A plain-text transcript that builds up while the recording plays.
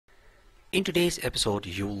In today's episode,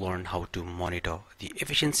 you'll learn how to monitor the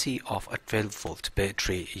efficiency of a 12-volt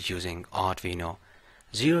battery using Arduino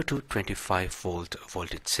 0 to 25 volt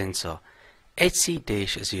voltage sensor,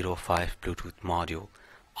 HC-05 Bluetooth module,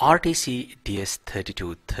 RTC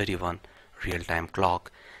DS3231 real-time clock,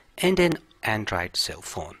 and an Android cell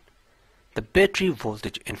phone. The battery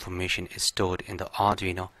voltage information is stored in the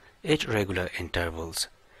Arduino at regular intervals,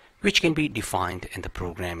 which can be defined in the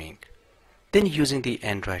programming. Then using the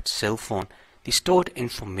Android cell phone, the stored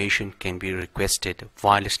information can be requested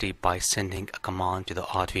wirelessly by sending a command to the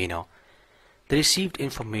Arduino. The received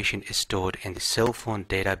information is stored in the cell phone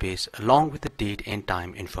database along with the date and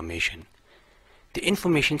time information. The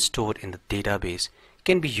information stored in the database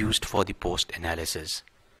can be used for the post-analysis.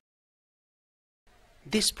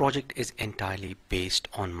 This project is entirely based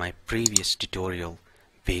on my previous tutorial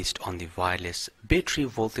based on the wireless battery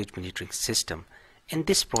voltage monitoring system. In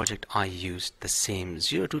this project, I used the same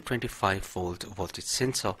 0 to 25 volt voltage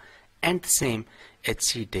sensor and the same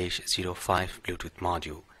HC-05 Bluetooth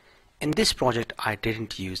module. In this project, I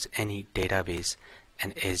didn't use any database,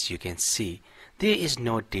 and as you can see, there is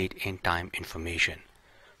no date and time information.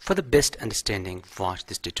 For the best understanding, watch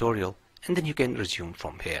this tutorial and then you can resume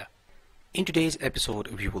from here. In today's episode,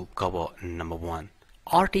 we will cover number 1,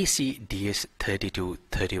 RTC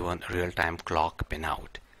DS3231 real-time clock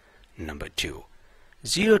pinout. Number 2,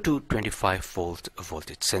 0 to 25 volt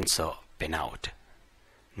voltage sensor pinout.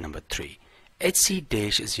 Number 3,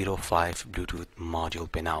 HC-05 Bluetooth module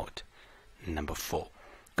pinout. Number 4,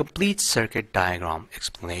 complete circuit diagram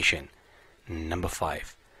explanation. Number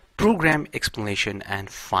 5, program explanation, and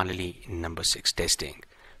finally number 6, testing.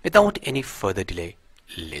 Without any further delay,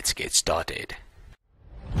 let's get started.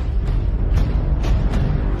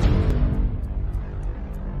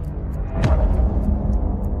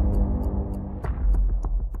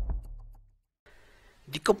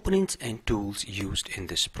 The components and tools used in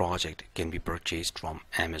this project can be purchased from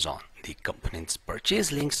Amazon. The components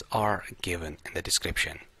purchase links are given in the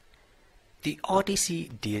description. The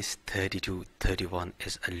RTC DS3231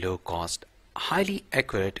 is a low-cost, highly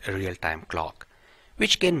accurate real-time clock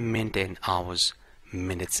which can maintain hours,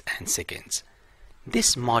 minutes and seconds.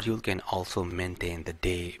 This module can also maintain the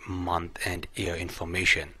day, month and year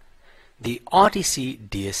information. The RTC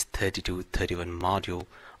DS3231 module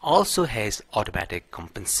also has automatic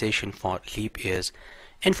compensation for leap years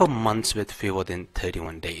and for months with fewer than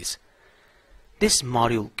 31 days. This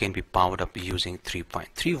module can be powered up using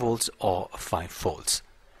 3.3 volts or 5 volts.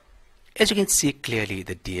 As you can see clearly,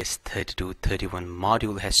 the DS3231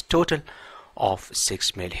 module has total of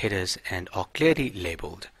 6 male headers and are clearly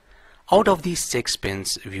labeled. Out of these 6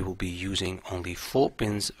 pins, we will be using only 4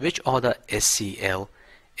 pins, which are the SCL,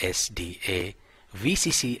 SDA,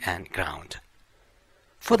 VCC and ground.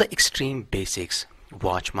 For the extreme basics,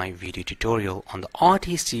 watch my video tutorial on the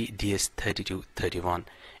RTC DS3231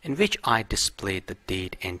 in which I displayed the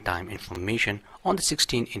date and time information on the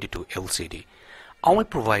 16:2 LCD. I will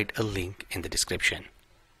provide a link in the description.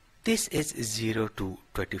 This is 0 to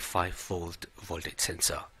 25 volt voltage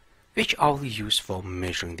sensor, which I will use for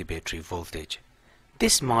measuring the battery voltage.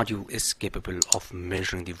 This module is capable of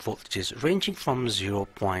measuring the voltages ranging from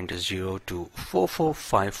 0.0 to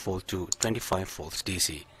 445 volt to 25 volts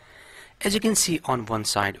DC. As you can see, on one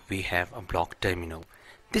side we have a block terminal.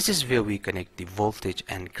 This is where we connect the voltage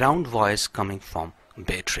and ground wires coming from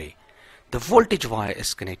battery. The voltage wire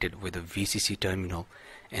is connected with the VCC terminal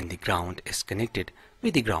and the ground is connected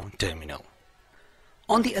with the ground terminal.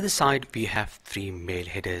 On the other side we have 3 male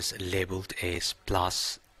headers labeled as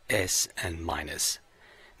plus, S and minus.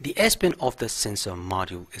 The S pin of the sensor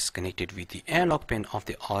module is connected with the analog pin of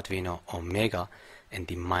the Arduino Omega, and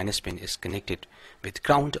the minus pin is connected with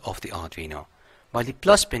ground of the Arduino, while the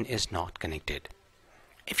plus pin is not connected.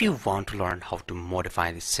 If you want to learn how to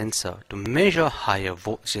modify the sensor to measure higher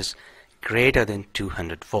voltages greater than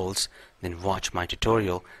 200 volts, then watch my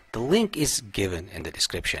tutorial. The link is given in the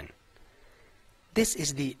description. This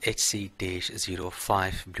is the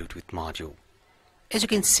HC-05 Bluetooth module. As you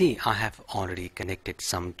can see, I have already connected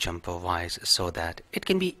some jumper wires so that it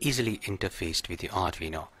can be easily interfaced with the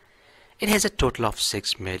Arduino. It has a total of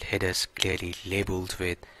 6 male headers clearly labeled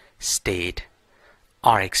with state,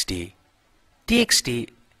 RxD,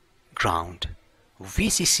 TXT, ground,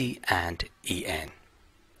 VCC and EN.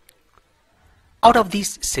 Out of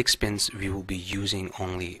these 6 pins, we will be using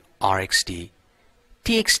only RxD,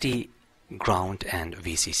 TXT, ground and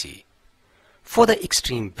VCC. For the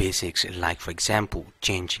extreme basics, like for example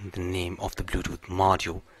changing the name of the Bluetooth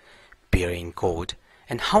module, pairing code,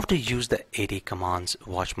 and how to use the AD commands,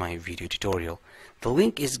 watch my video tutorial. The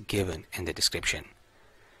link is given in the description.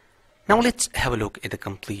 Now let's have a look at the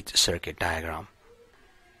complete circuit diagram.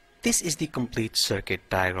 This is the complete circuit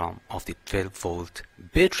diagram of the 12-volt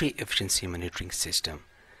battery efficiency monitoring system.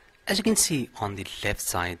 As you can see on the left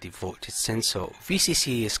side, the voltage sensor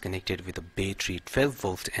VCC is connected with the battery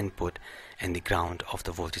 12-volt input, and the ground of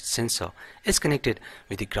the voltage sensor is connected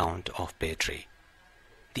with the ground of battery.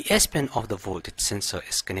 The S pin of the voltage sensor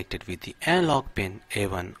is connected with the analog pin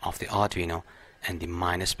A1 of the Arduino, and the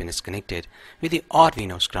minus pin is connected with the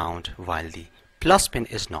Arduino's ground, while the plus pin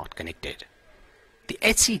is not connected. The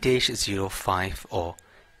HC-05 or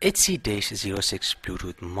HC-06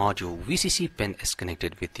 Bluetooth module VCC pin is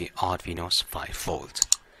connected with the Arduino's 5V.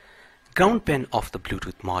 Ground pin of the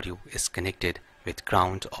Bluetooth module is connected with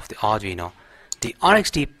ground of the Arduino. The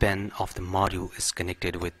RxD pin of the module is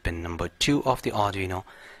connected with pin number 2 of the Arduino,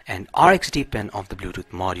 and RxD pin of the Bluetooth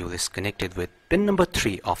module is connected with pin number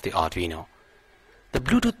 3 of the Arduino. The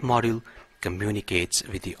Bluetooth module communicates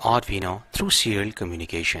with the Arduino through serial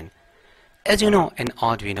communication. As you know, in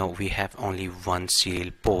Arduino we have only one serial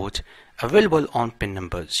port available on pin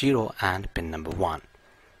number 0 and pin number 1.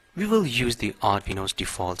 We will use the Arduino's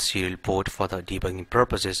default serial port for the debugging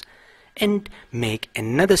purposes and make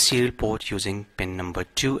another serial port using pin number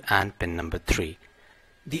 2 and pin number 3.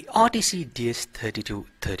 The RTC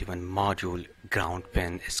DS3231 module ground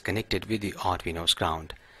pin is connected with the Arduino's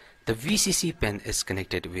ground. The VCC pin is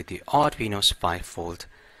connected with the Arduino's 5V.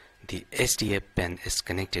 The SDA pin is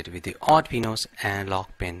connected with the Arduino's analog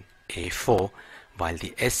pin A4, while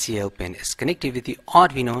the SCL pin is connected with the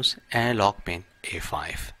Arduino's analog pin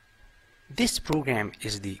A5. This program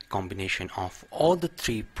is the combination of all the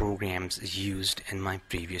 3 programs used in my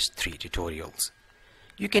previous 3 tutorials.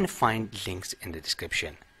 You can find links in the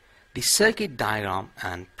description. The circuit diagram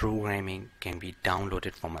and programming can be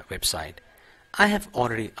downloaded from my website. I have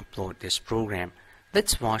already uploaded this program.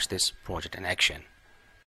 Let's watch this project in action.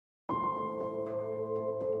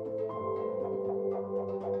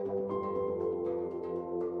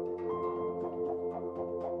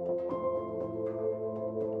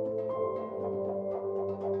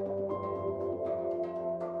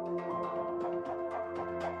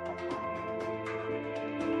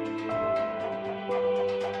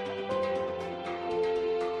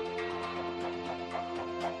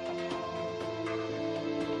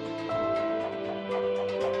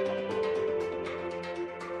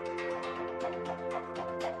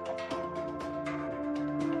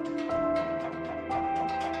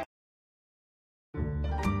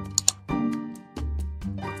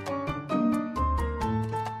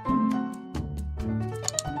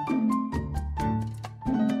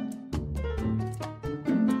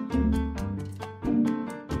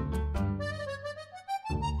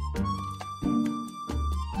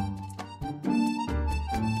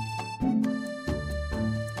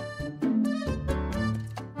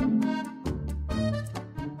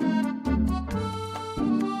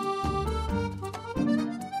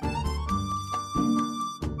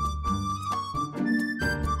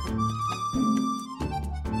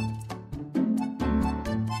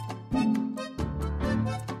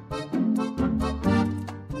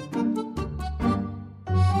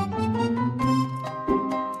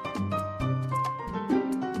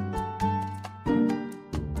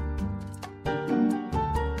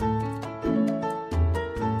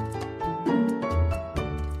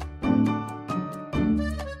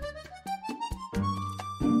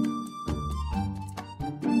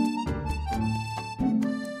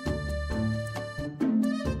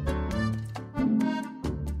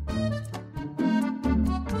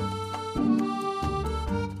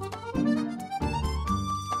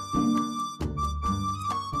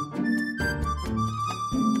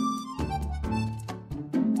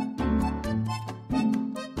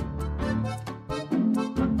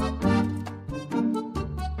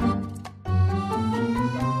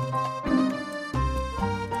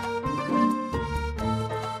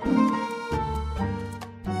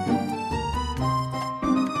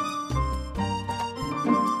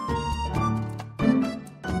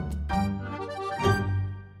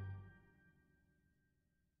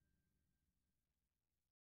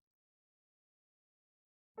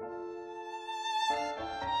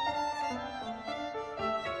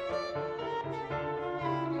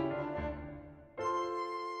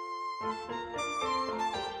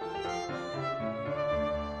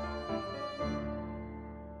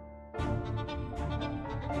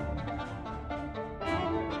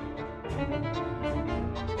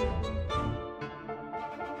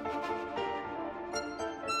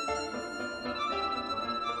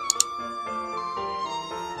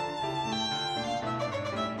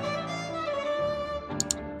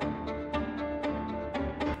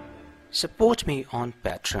 Support me on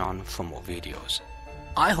Patreon for more videos.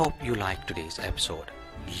 I hope you liked today's episode.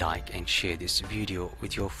 Like and share this video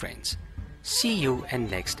with your friends. See you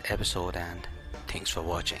in next episode and thanks for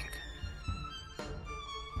watching.